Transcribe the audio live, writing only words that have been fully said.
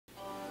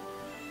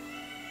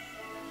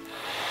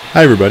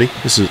Hi everybody,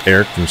 this is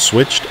Eric from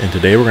Switched, and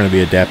today we're going to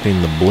be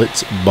adapting the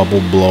Blitz Bubble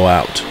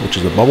Blowout, which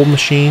is a bubble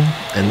machine,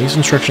 and these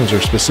instructions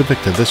are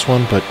specific to this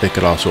one, but they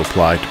could also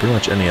apply to pretty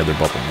much any other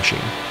bubble machine.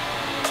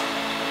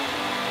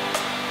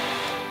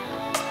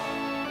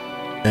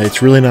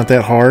 It's really not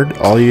that hard.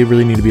 All you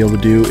really need to be able to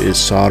do is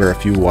solder a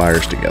few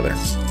wires together.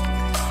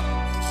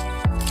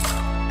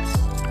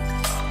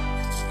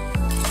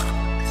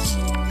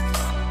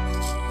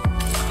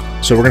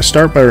 So we're going to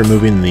start by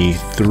removing the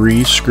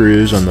 3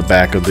 screws on the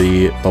back of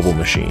the bubble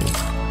machine.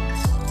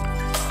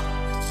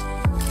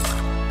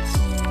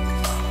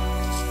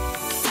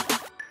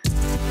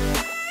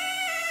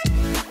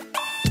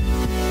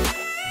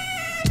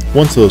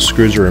 Once those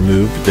screws are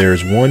removed,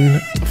 there's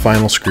one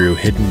final screw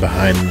hidden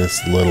behind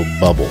this little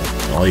bubble.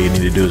 All you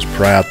need to do is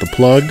pry out the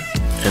plug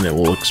and it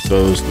will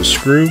expose the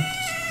screw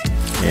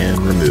and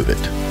remove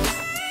it.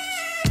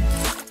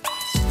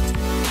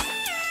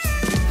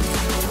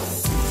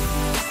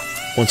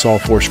 Once all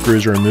 4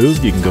 screws are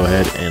removed, you can go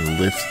ahead and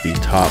lift the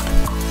top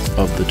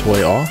of the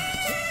toy off,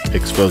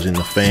 exposing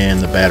the fan,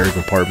 the battery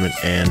compartment,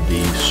 and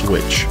the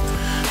switch.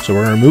 So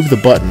we're going to remove the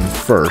button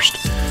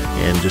first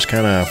and just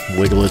kind of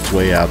wiggle its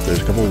way out.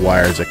 There's a couple of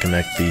wires that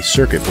connect the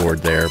circuit board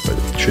there, but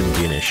it shouldn't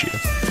be an issue.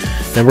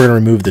 Then we're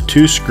going to remove the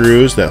 2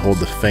 screws that hold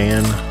the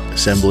fan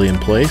assembly in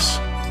place.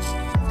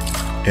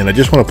 And I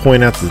just want to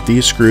point out that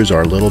these screws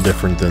are a little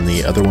different than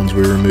the other ones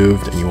we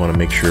removed, and you want to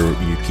make sure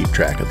you keep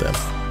track of them.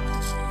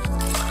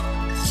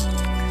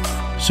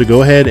 So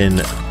go ahead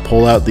and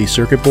pull out the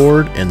circuit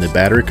board and the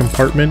battery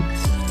compartment,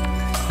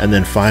 and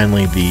then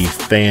finally the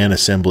fan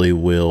assembly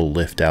will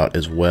lift out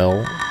as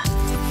well.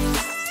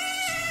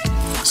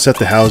 Set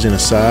the housing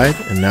aside,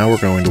 and now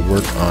we're going to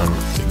work on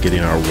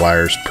getting our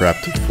wires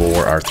prepped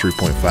for our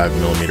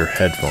 3.5mm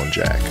headphone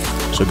jack.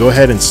 So go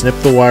ahead and snip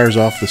the wires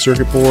off the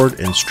circuit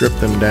board and strip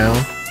them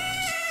down.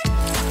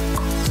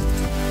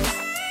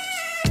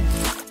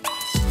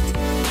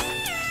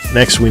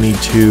 Next, we need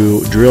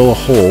to drill a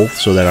hole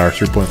so that our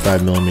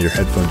 3.5mm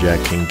headphone jack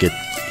can get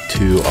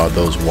to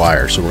those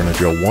wires. So we're going to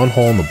drill one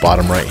hole in the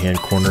bottom right hand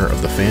corner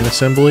of the fan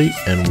assembly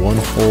and one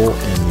hole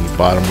in the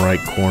bottom right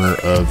corner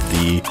of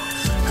the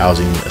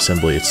housing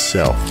assembly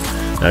itself.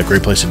 Now, a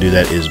great place to do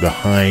that is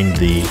behind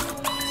the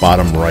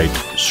bottom right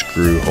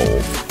screw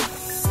hole.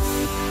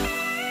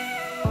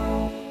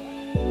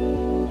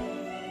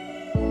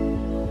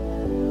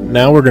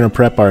 Now we're going to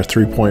prep our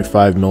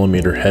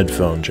 3.5mm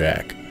headphone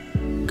jack.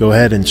 Go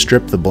ahead and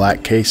strip the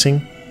black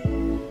casing,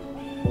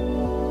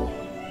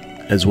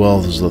 as well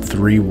as the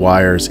 3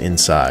 wires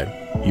inside.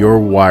 Your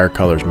wire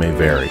colors may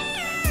vary.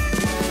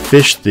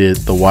 Fish the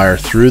wire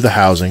through the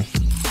housing,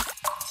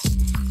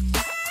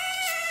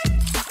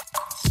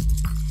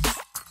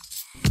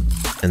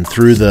 and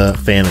through the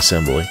fan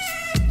assembly.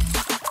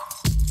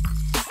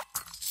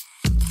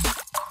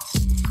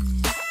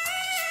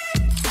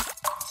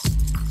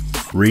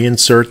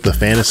 Reinsert the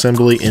fan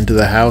assembly into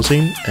the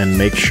housing and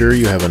make sure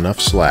you have enough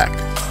slack.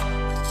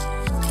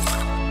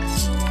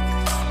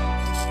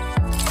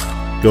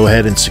 Go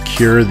ahead and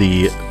secure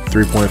the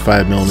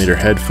 3.5mm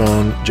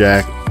headphone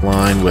jack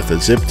line with a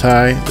zip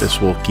tie. This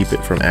will keep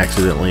it from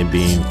accidentally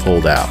being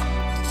pulled out.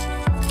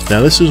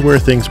 Now this is where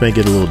things may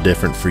get a little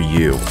different for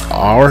you.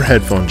 Our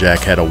headphone jack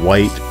had a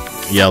white,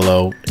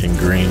 yellow, and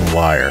green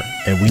wire,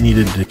 and we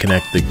needed to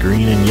connect the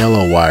green and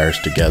yellow wires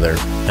together,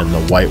 and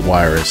the white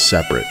wire is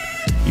separate.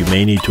 You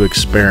may need to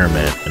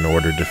experiment in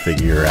order to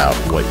figure out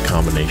what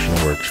combination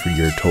works for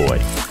your toy.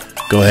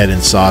 Go ahead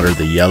and solder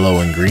the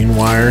yellow and green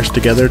wires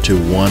together to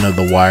one of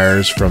the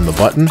wires from the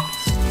button,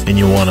 and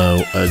you want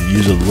to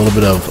use a little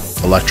bit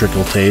of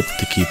electrical tape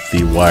to keep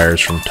the wires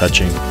from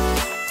touching.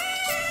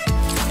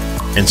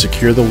 And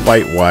secure the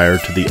white wire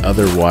to the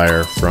other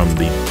wire from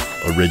the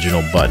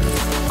original button.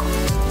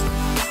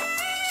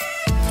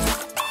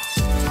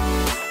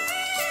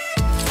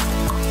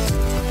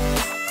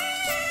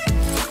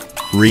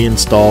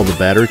 Reinstall the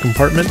battery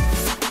compartment,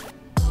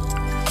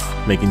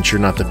 making sure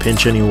not to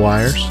pinch any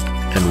wires,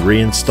 and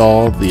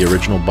reinstall the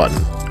original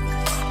button.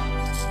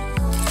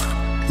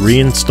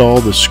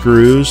 Reinstall the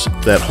screws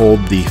that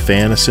hold the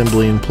fan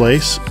assembly in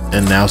place,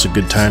 and now's a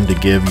good time to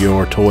give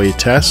your toy a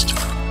test.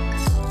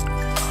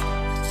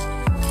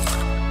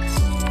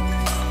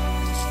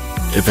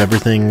 If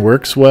everything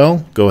works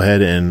well, go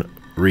ahead and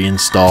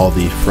reinstall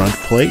the front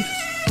plate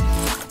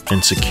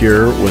and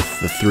secure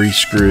with the 3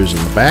 screws in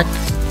the back.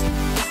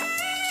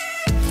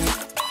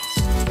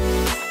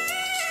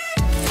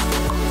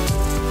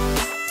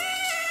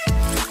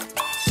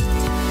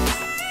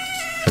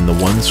 And the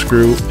 1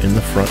 screw in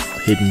the front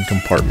hidden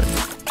compartment.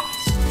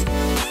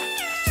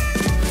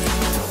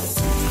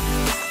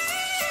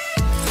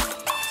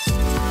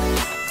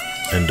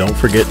 And don't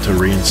forget to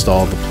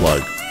reinstall the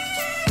plug.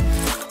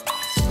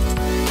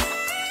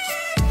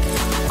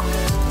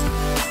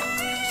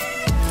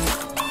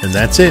 And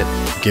that's it.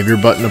 Give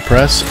your button a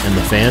press and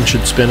the fan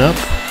should spin up,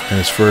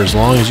 and for as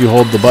long as you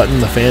hold the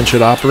button, the fan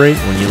should operate.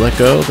 When you let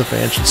go, the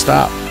fan should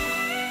stop.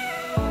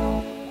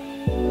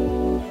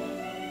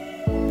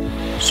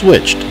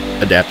 Switched,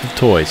 adaptive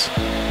toys,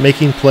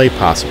 making play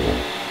possible.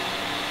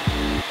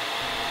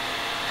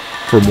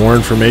 For more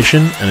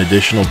information and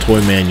additional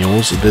toy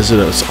manuals, visit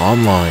us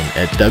online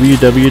at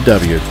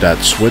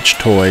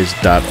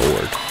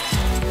www.switchtoys.org.